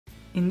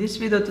In this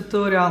video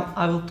tutorial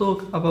I will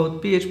talk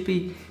about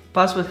PHP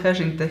password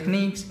hashing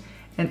techniques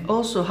and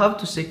also how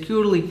to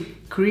securely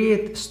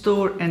create,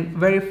 store and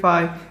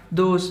verify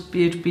those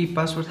PHP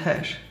password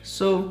hash.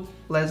 So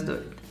let's do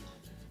it.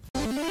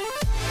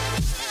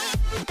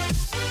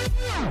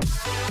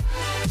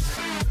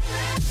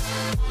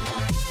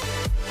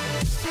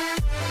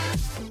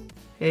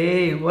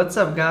 Hey, what's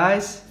up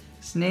guys?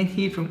 Senaid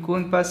here from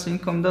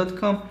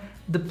codingpassiveincome.com,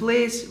 the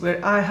place where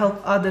I help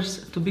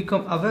others to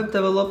become a web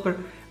developer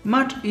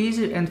much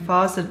easier and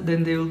faster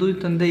than they will do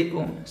it on their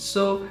own.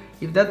 So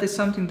if that is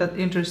something that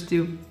interests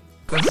you,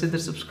 consider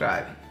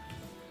subscribing.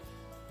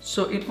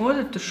 So in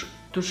order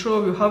to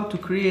show you how to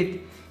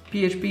create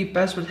PHP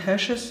password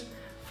hashes,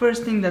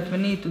 first thing that we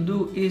need to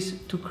do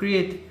is to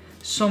create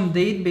some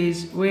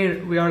database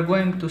where we are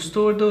going to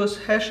store those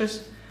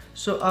hashes.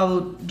 So I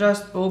will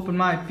just open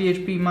my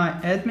PHP my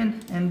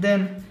admin and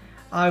then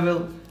I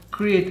will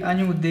create a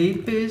new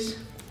database.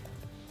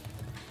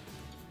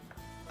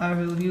 I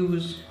will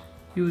use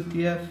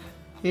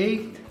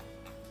UTF-8,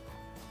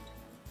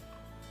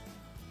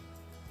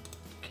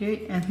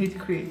 okay, and hit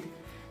create.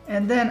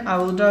 And then I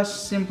will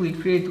just simply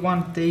create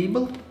one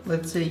table,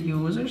 let's say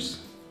users,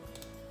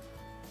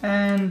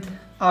 and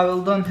I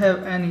will don't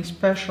have any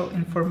special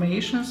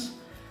informations.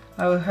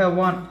 I will have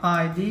one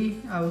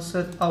ID, I will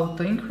set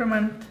auto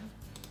increment,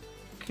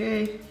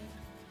 okay,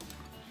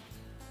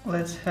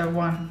 let's have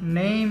one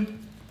name,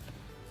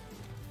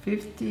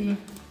 50,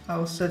 I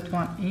will set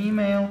one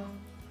email,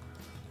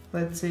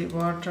 let's say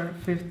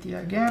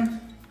water50 again,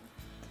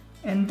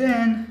 and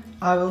then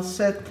I will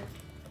set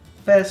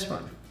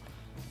password.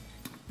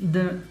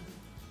 The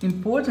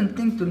important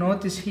thing to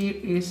notice here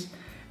is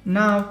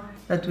now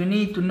that we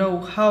need to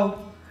know how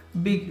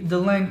big the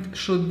length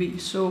should be.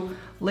 So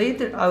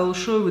later I will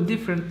show you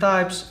different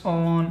types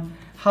on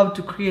how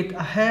to create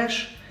a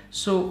hash.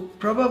 So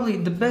probably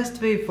the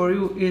best way for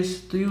you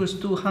is to use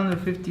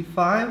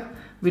 255,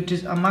 which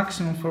is a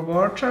maximum for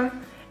varchar,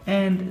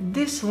 and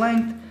this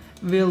length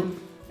will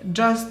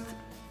just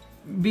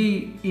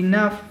be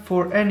enough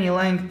for any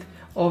length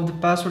of the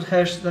password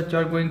hash that you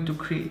are going to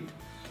create.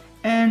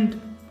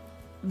 And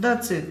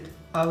that's it.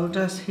 I will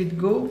just hit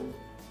go,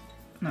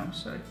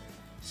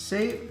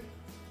 save,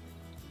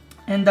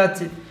 and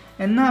that's it.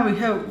 And now we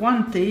have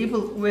one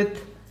table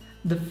with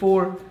the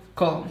 4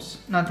 columns,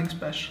 nothing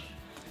special.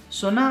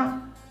 So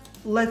now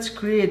let's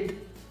create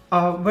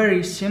a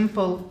very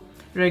simple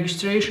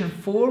registration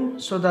form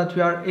so that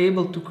we are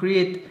able to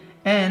create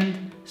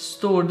and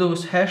store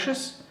those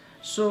hashes.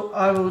 So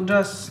I will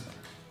just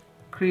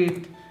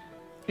create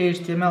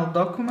HTML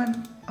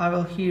document. I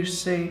will here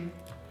say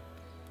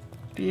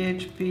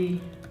PHP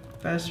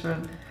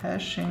password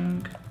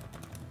hashing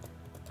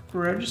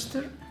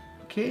register,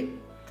 okay,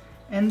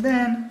 and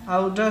then I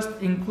will just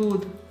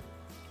include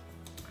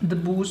the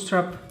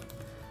Bootstrap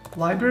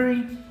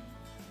library,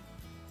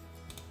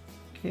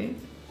 okay.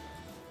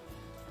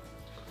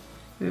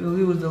 We will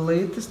use the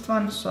latest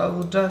one, so I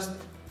will just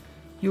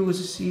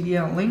use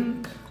CDN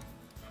link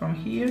from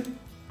here,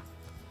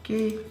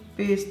 okay,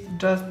 paste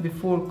just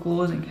before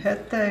closing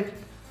head tag,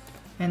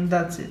 and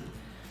that's it.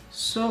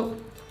 So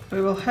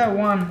we will have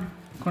one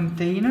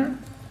container.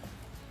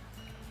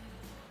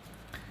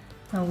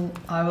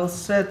 I will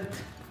set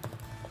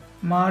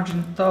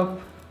margin top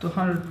to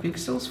 100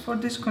 pixels for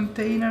this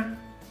container,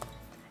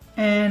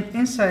 and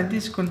inside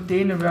this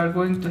container we are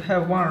going to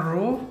have one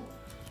row,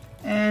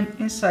 and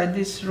inside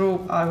this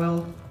row I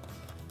will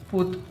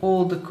put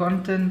all the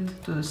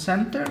content to the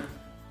center,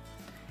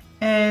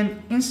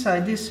 and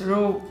inside this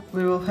row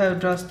we will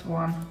have just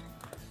one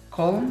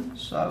column.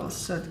 So I will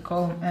set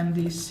column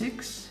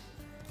MD6,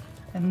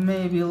 and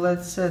maybe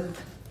let's set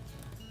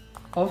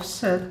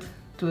offset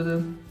to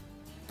the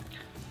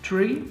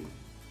 3,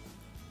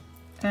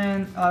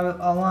 and I will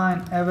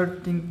align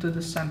everything to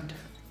the center,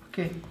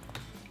 okay,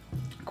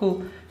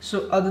 cool.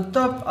 So at the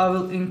top I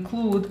will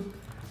include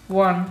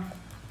one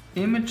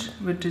image,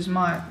 which is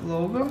my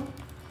logo.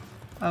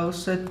 I will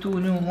set 2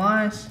 new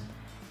lines,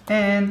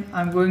 and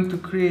I'm going to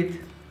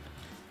create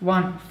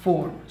one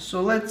form.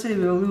 So let's say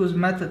we will use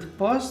method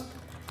post,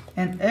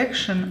 and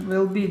action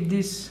will be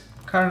this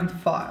current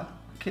file,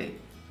 okay.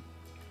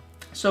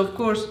 So of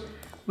course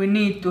we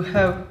need to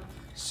have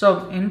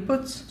some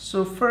inputs.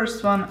 So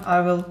first one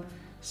I will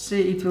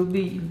say it will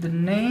be the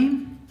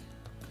name,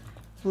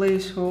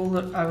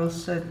 placeholder I will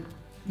set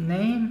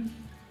name,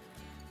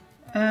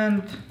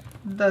 and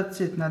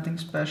that's it, nothing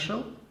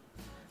special.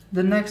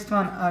 The next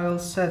one I will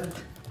set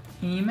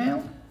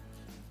email,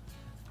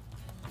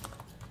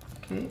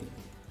 okay,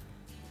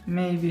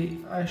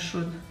 maybe I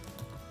should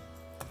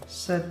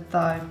set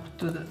type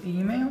to the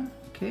email,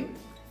 okay,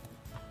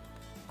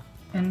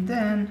 and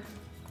then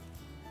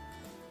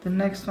the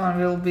next one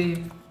will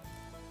be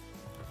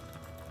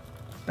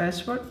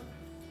password,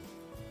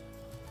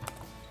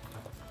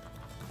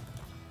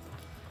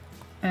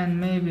 and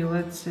maybe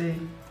let's say,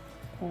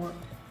 or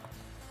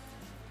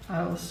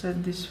I will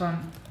set this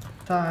one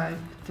type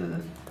to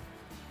the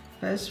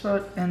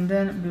password, and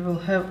then we will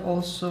have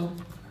also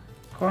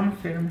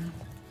confirm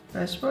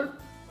password,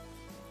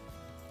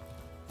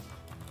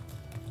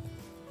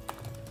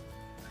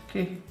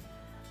 Okay,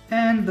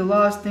 and the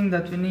last thing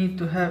that we need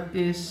to have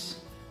is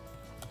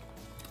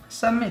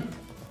submit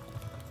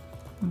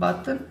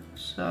button.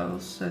 So I will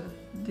set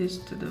this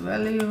to the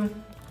value.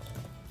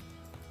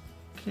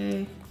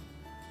 Okay,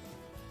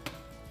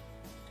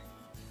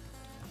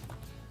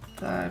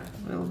 type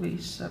will be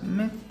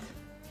submit,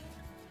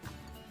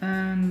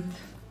 and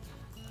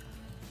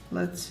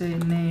let's say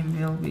name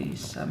will be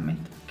submit.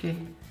 Okay,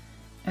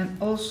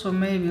 and also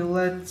maybe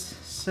let's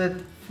set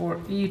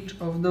for each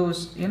of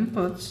those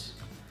inputs,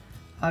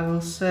 I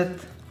will set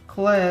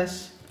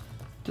class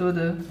to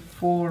the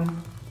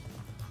form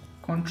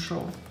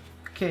control.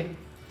 Okay,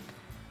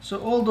 so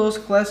all those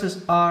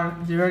classes are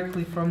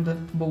directly from the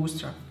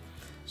Bootstrap.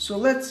 So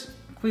let's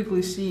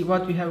quickly see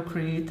what we have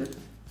created.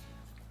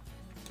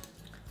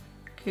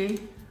 Okay,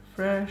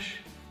 fresh,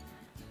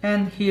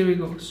 and here we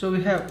go. So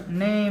we have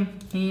name,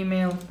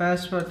 email,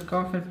 password,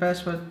 confirm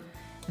password,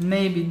 and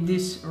maybe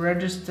this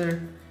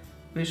register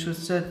we should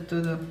set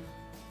to the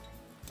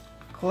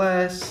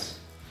class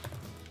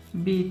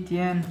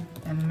btn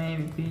and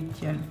maybe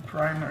btn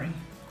primary.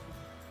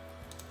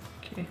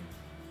 Okay,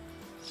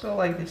 so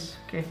like this.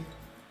 Okay,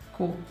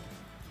 cool.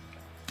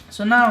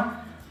 So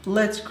now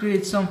let's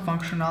create some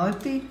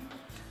functionality.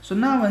 So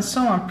now when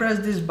someone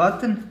presses this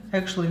button,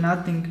 actually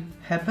nothing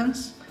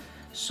happens.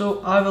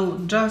 So I will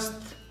just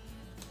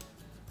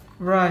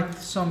write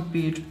some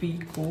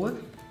PHP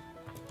code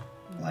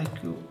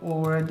like you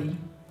already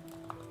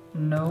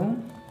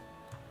know.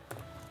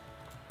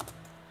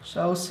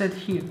 So I'll set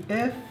here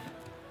if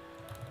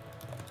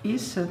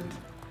isset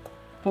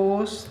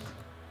post,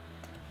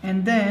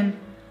 and then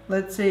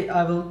let's say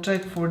I will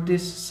check for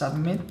this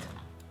submit.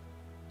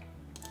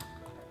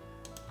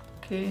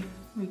 Okay,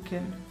 we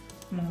can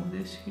move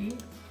this here,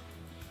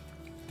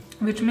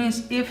 which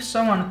means if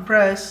someone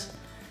press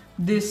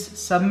this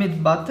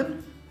submit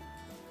button,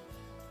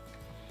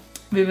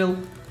 we will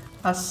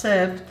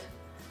accept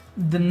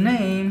the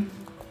name.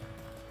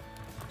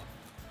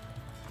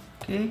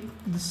 Okay,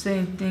 the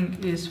same thing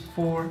is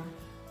for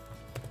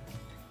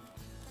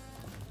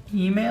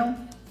email,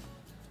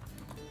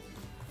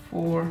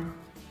 for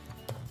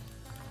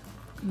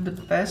the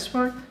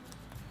password,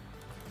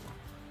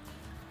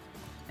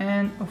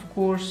 and of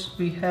course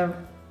we have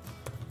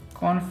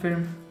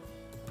confirm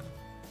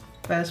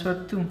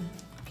password too.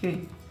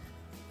 Okay,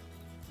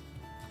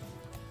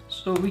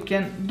 so we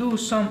can do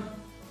some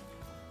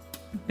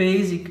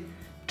basic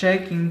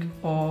checking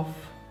of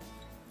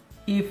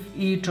if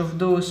each of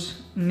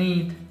those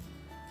need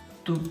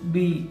to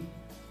be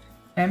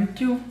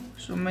empty.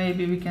 So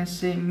maybe we can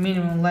say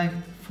minimum length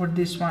for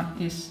this one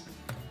is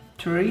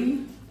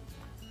 3,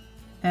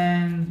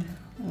 and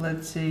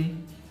let's say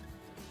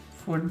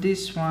for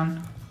this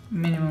one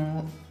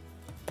minimum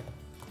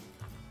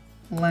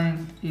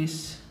length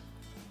is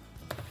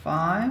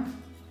 5,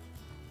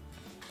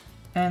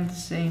 and the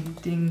same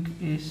thing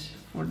is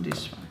for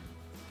this one.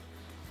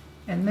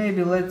 And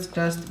maybe let's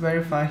just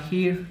verify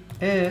here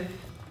if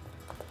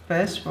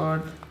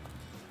password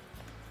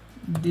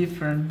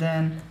different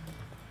than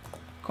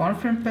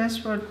confirm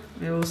password,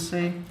 we will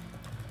say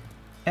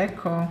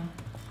echo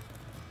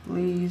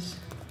please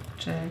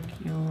check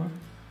your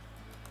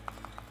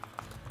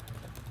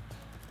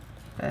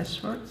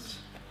passwords,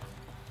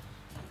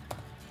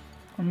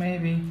 or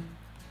maybe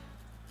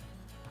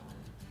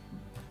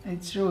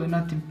it's really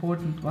not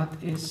important what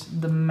is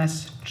the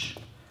message,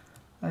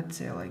 let's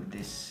say like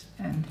this,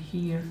 and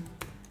here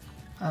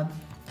at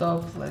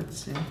top let's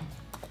say,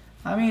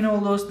 I mean all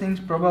those things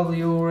probably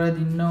you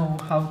already know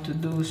how to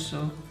do,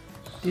 so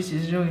this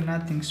is really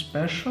nothing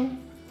special.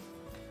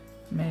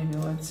 Maybe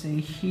let's say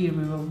here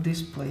we will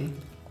display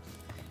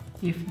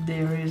if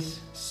there is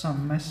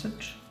some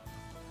message.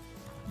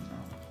 No,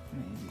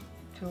 maybe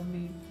it will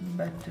be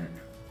better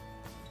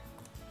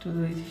to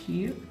do it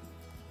here.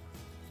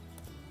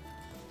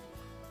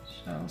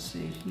 So I'll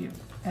say here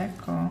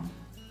echo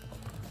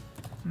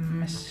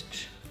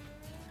message.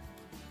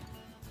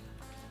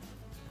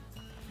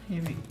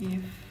 Maybe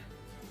if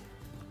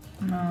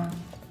not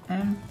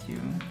empty,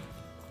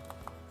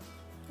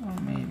 or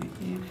maybe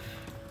if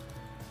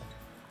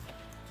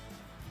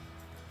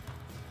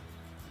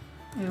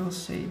we'll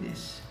say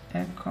this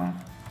echo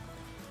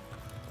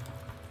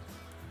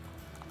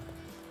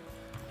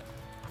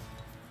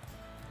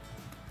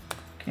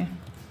okay.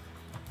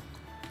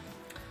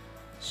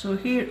 So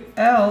here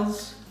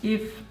else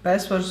if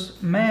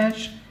passwords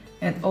match,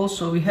 and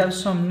also we have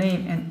some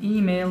name and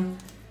email.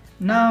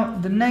 Now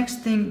the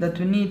next thing that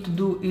we need to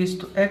do is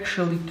to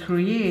actually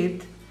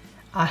create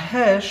a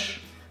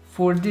hash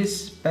for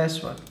this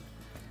password.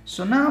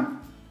 So now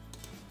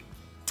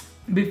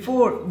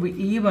before we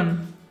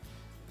even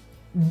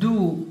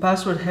do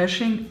password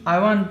hashing, I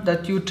want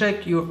that you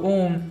check your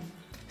own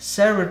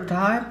server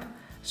type.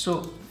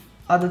 So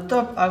at the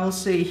top I will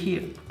say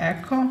here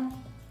echo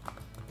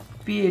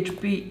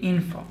PHP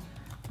info,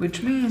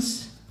 which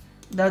means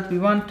that we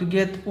want to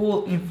get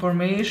all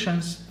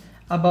informations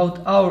about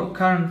our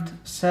current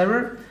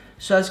server.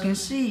 So as you can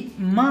see,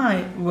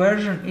 my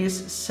version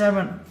is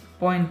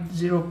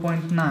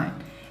 7.0.9,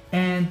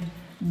 and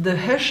the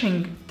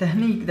hashing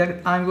technique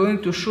that I'm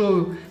going to show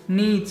you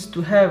needs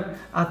to have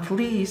at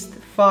least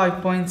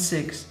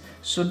 5.6.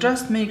 So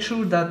just make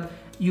sure that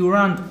you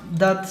run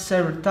that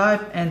server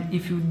type, and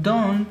if you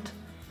don't,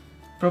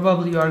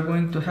 probably you are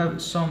going to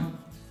have some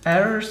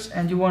errors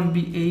and you won't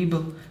be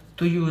able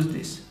to use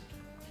this.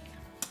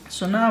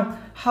 So now,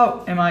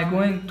 how am I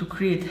going to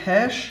create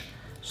hash?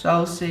 So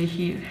I'll say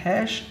here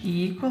hash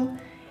equal,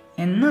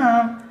 and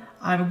now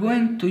I'm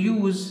going to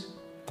use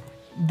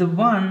the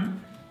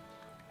one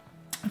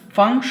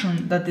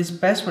function that is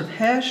password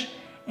hash,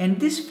 and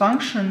this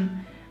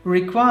function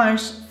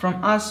requires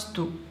from us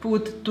to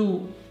put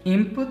two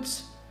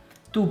inputs,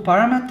 two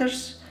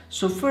parameters.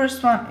 So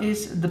first one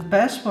is the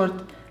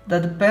password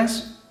that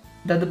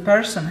the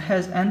person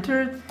has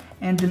entered,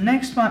 and the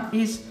next one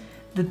is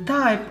the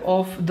type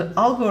of the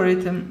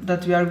algorithm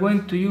that we are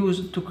going to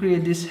use to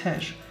create this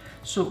hash.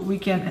 So we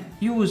can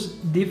use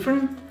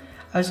different.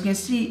 As you can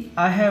see,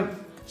 I have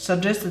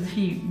suggested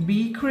here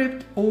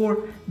bcrypt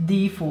or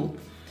default.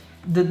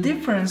 The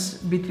difference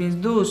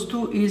between those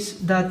two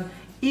is that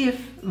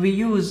if we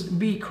use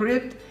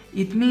bcrypt,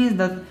 it means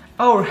that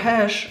our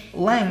hash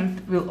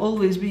length will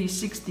always be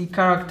 60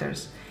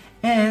 characters,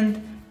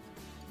 and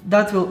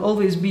that will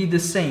always be the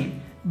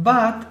same.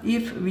 But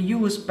if we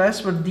use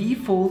password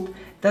default,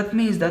 that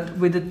means that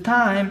with the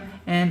time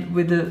and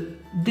with the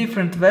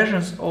different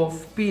versions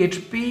of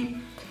PHP,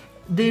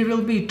 there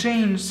will be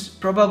changes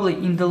probably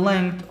in the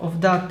length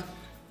of that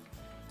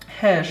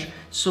hash.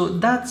 So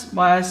that's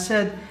why I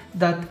said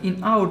that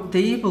in our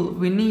table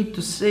we need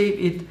to save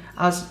it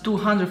as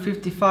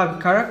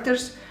 255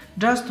 characters,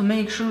 just to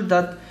make sure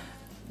that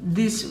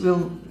this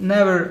will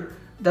never,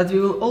 that we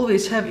will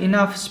always have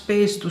enough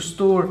space to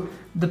store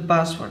the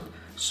password.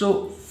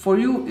 So for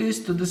you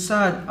is to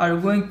decide, are you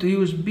going to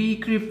use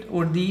bcrypt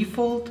or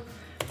default?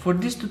 For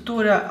this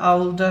tutorial I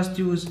will just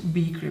use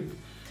bcrypt.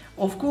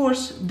 Of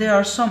course, there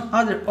are some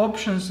other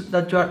options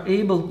that you are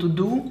able to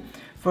do.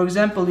 For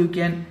example, you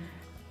can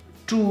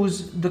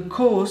choose the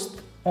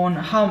cost on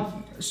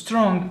how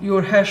strong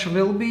your hash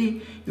will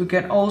be. You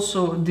can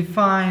also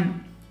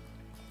define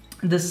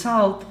the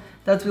salt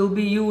that will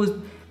be used,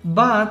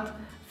 but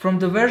from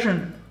the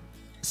version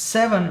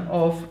 7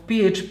 of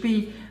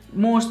PHP,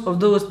 most of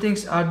those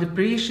things are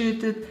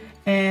depreciated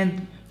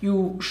and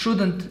you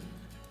shouldn't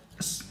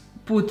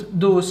put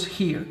those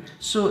here.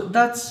 So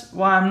that's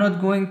why I'm not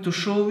going to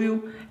show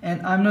you,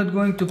 and I'm not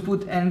going to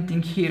put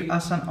anything here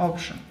as an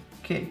option.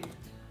 Okay,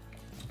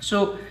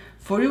 so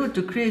for you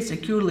to create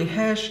securely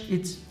hash,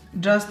 it's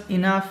just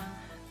enough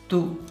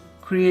to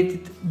create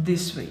it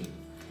this way.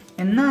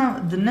 And now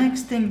the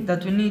next thing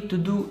that we need to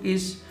do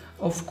is,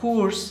 of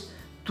course,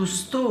 to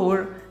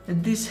store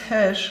this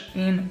hash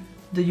in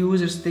the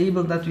users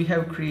table that we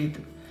have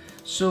created.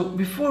 So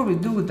before we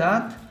do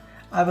that,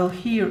 I will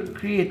here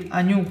create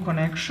a new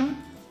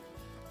connection.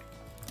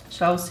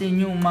 So I'll say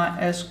new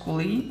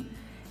MySQL,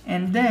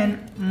 and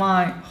then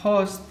my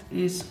host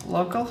is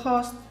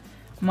localhost,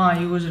 my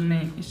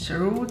username is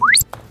root,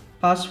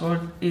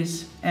 password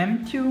is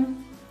m2,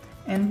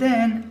 and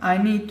then I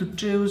need to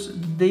choose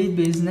the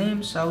database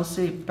name. So I'll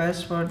say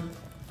password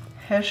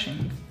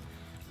hashing.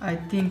 I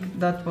think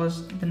that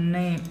was the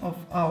name of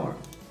our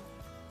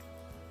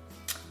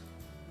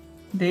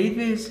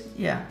database.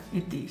 Yeah,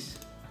 it is.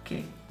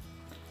 Okay,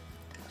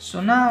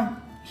 so now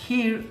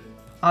here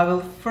I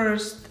will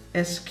first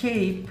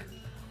escape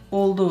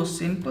all those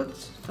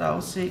inputs. So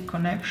I'll say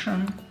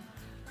connection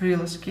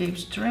real escape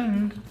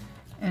string,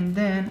 and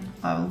then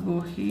I'll go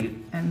here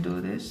and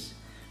do this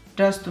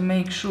just to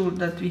make sure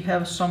that we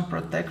have some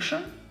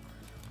protection.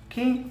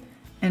 Okay,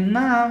 and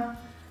now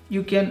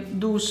you can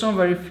do some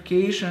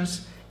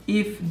verifications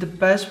if the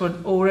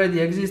password already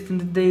exists in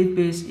the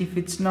database, if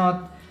it's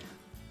not,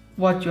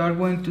 what you are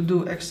going to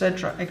do,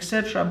 etc,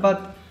 etc.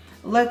 But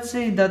let's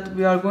say that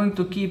we are going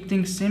to keep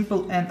things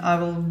simple, and I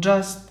will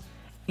just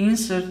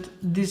insert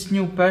this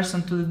new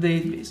person to the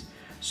database.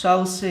 So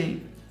I'll say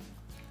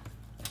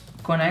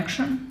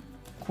connection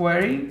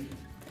query,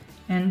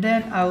 and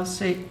then I'll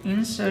say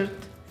insert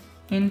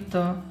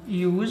into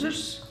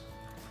users,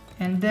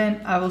 and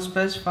then I will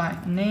specify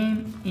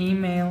name,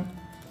 email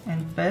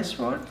and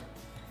password,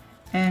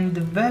 and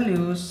the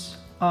values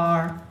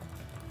are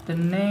the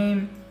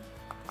name,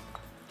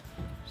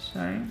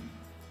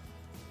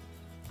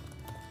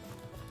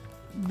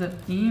 the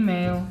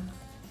email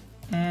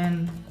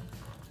and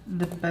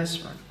the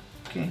password.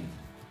 Okay,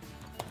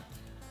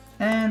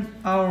 and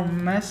our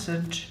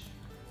message,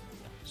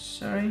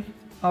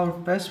 our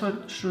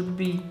password should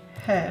be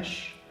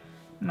hash,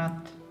 not.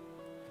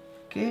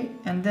 Okay,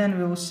 and then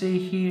we will say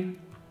here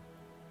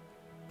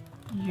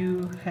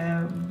you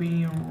have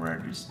been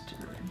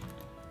registered.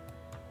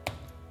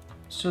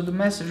 So the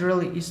message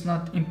really is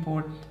not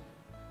important.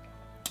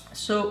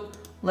 So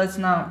let's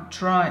now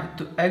try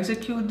to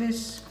execute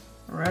this,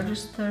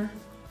 register.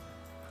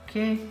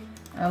 Okay,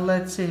 and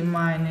let's say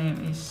my name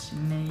is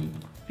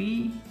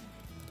Senaid,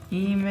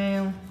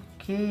 email.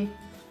 Okay,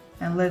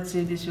 and let's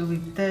say this will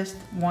be test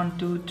 1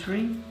 2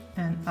 3,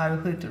 and I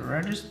will hit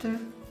register.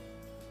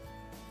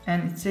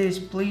 and it says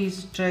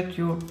please check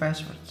your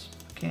passwords.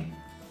 Okay,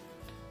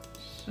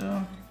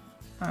 so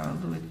I will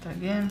do it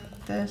again.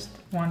 Test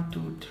 1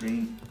 2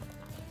 3,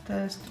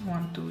 test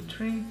 1 2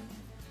 3,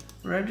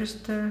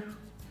 register.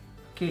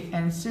 Okay,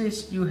 and it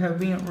says you have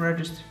been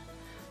registered.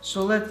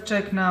 So let's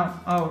check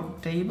now our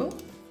table,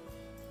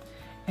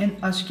 and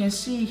as you can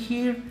see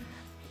here,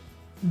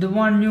 the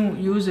one new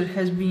user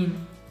has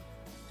been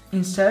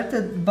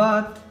inserted,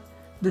 but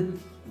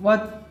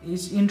what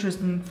is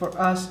interesting for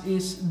us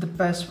is the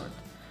password.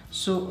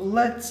 So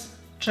let's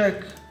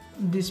check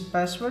this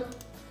password,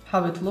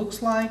 how it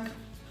looks like.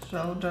 So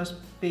I'll just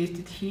paste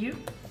it here.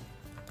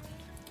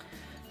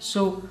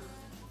 So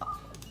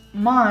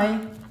my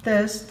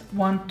test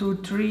 1 2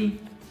 3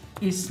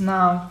 is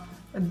now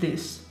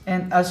this,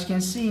 and as you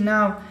can see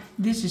now,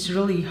 this is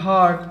really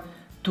hard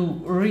to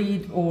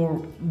read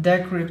or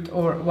decrypt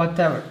or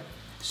whatever.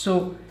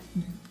 So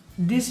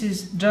this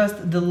is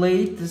just the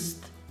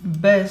latest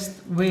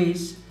best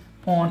ways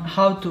on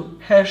how to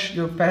hash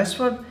your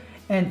password,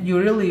 and you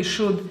really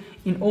should,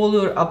 in all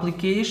your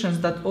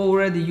applications that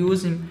already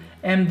using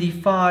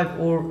MD5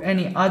 or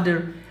any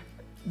other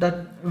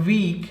that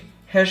weak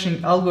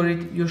hashing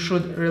algorithm, you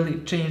should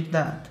really change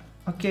that.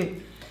 Okay,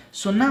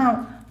 so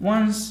now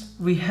once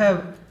we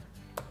have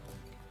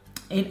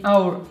in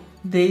our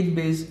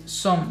database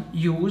some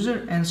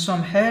user and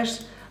some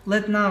hash,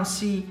 let's now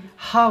see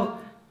how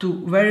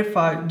to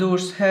verify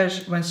those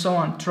hash when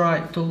someone try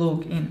to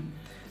log in.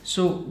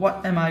 So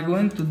what am I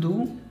going to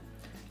do?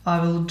 I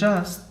will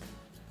just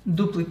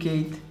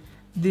duplicate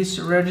this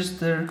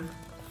register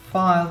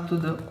file to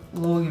the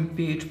login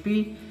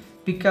PHP,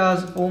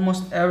 because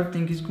almost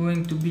everything is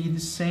going to be the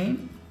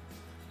same.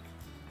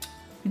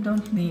 We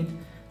don't need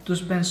to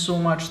spend so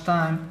much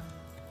time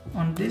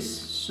on this,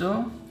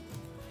 so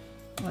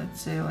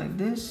let's say like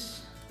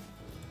this.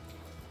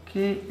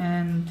 Okay,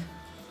 and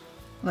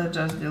let's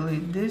just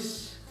delete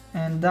this,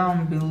 and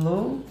down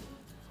below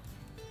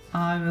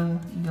I will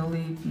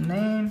delete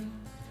name,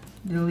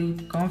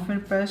 delete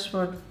confirm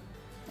password,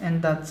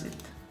 and that's it.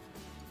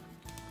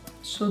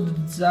 So the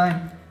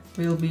design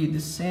will be the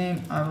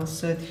same. I will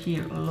set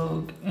here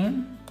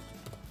login.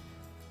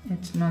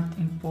 It's not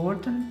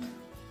important.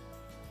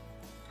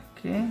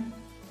 Okay,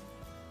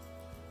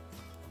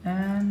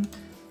 and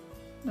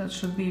that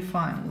should be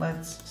fine.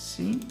 Let's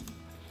see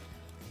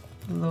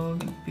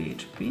login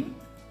PHP.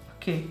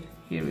 Okay,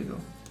 here we go.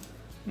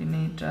 We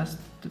need just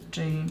to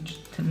change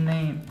the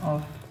name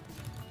of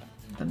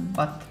the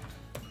button.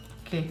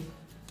 Okay,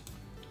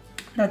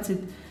 that's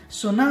it.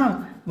 So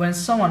now when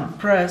someone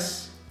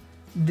press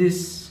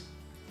this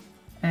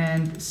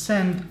and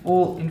send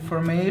all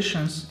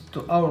informations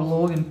to our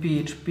login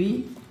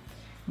PHP,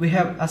 we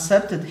have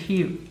accepted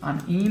here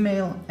an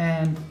email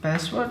and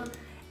password,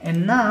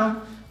 and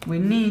now we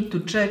need to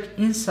check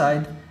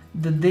inside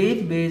the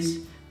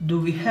database, do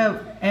we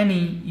have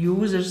any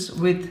users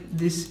with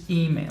this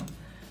email.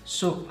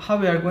 So how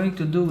we are going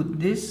to do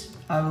this?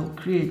 I will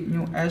create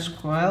new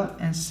SQL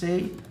and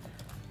say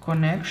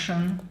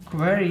connection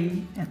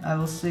query, and I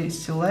will say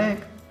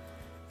select,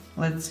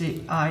 let's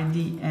say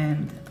ID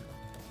and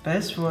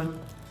password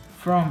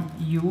from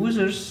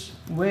users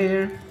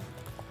where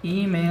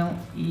email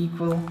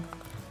equal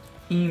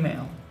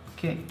email.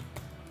 Okay,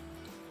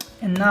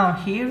 and now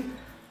here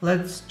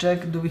let's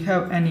check, do we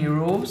have any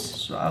rows?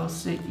 So I'll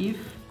say if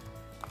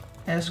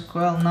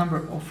SQL number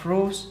of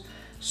rows.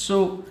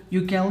 So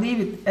you can leave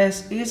it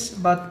as is,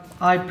 but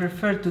I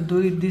prefer to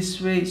do it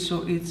this way,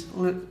 so it's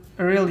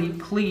really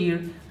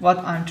clear what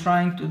I'm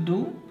trying to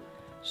do.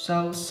 So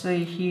I'll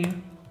say here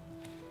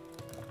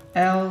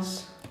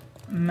else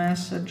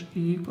message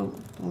equal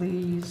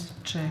please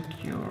check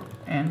your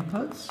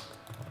inputs.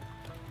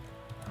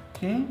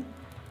 Okay,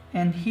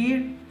 and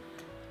here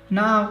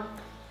now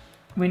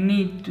we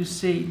need to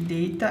say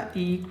data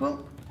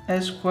equal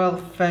SQL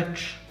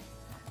fetch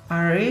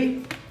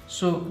array,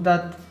 so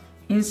that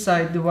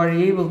inside the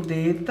variable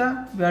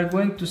data we are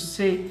going to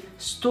say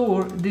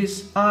store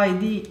this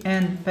ID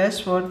and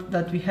password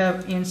that we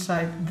have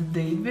inside the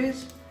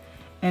database.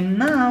 And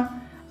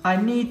now I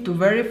need to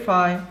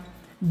verify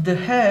the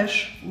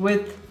hash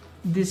with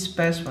this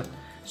password.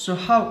 So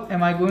how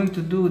am I going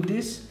to do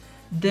this?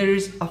 There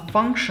is a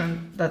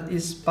function that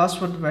is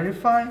password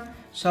verify.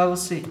 So I will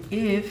say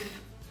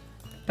if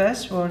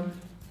password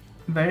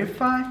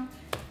verify,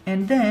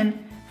 and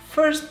then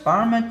first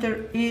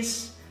parameter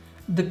is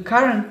the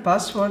current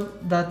password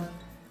that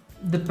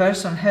the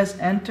person has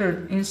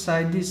entered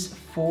inside this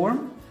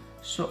form.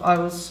 So I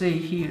will say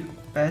here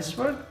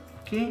password.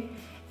 Okay,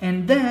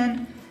 and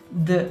then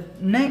the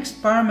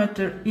next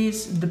parameter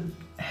is the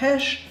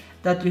hash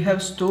that we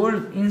have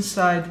stored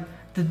inside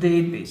the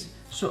database.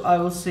 So I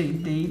will say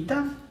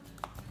data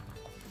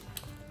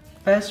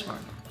password.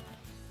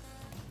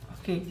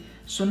 Okay,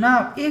 so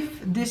now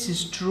if this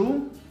is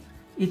true,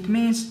 it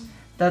means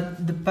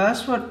that the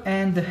password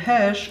and the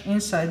hash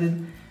inside the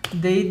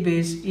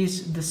database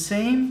is the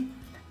same,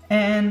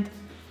 and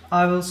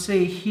I will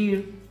say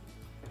here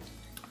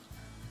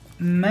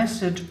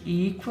message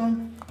equal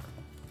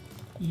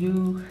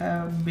you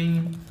have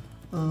been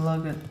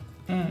logged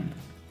in.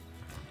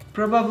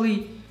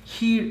 Probably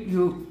here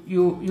you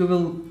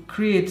will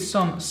create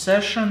some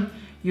session,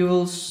 you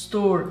will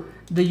store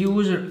the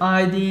user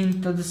ID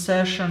into the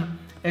session,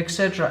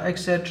 etc,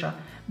 etc.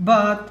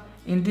 But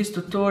in this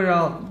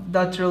tutorial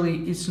that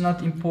really is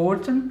not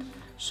important,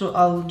 so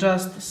I'll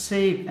just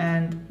save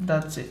and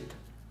that's it.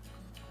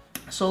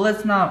 So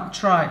let's now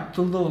try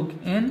to log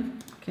in.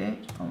 Okay,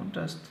 I'll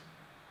just,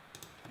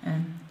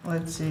 and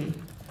let's see.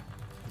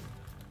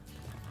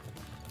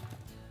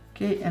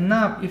 Okay, and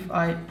now if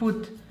I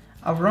put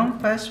a wrong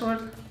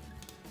password,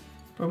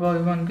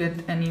 probably won't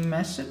get any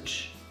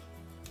message.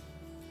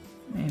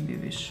 Maybe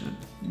we should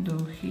do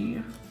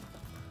here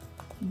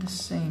the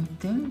same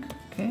thing.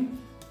 Okay,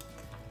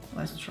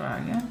 let's try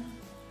again.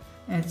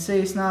 And it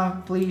says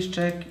now please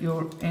check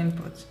your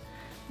inputs,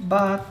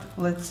 but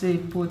let's say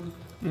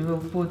we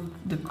will put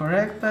the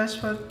correct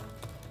password,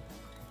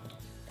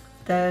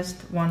 test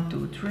 1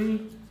 2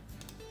 3,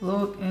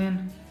 log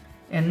in,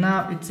 and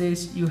now it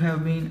says you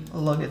have been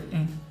logged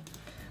in.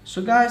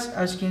 So guys,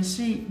 as you can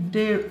see,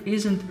 there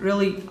isn't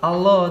really a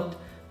lot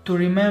to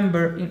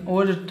remember in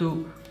order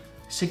to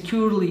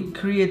securely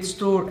create,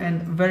 store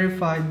and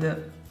verify the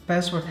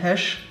password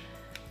hash.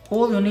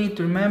 All you need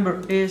to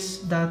remember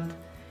is that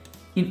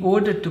in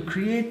order to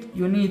create,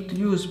 you need to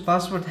use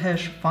password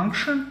hash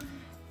function.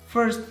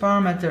 First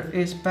parameter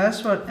is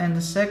password and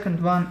the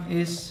second one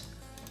is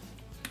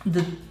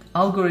the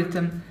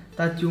algorithm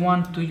that you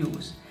want to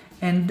use.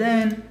 And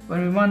then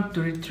when we want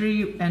to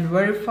retrieve and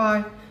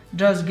verify,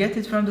 just get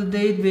it from the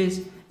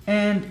database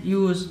and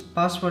use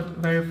password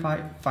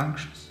verify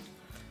functions.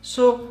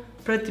 So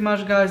pretty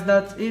much guys,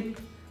 that's it.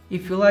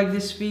 If you like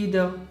this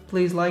video,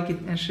 please like it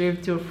and share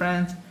it to your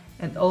friends.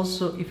 And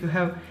also if you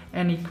have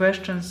any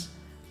questions,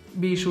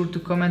 be sure to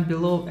comment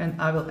below and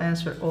I will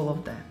answer all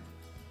of them.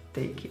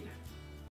 Take care.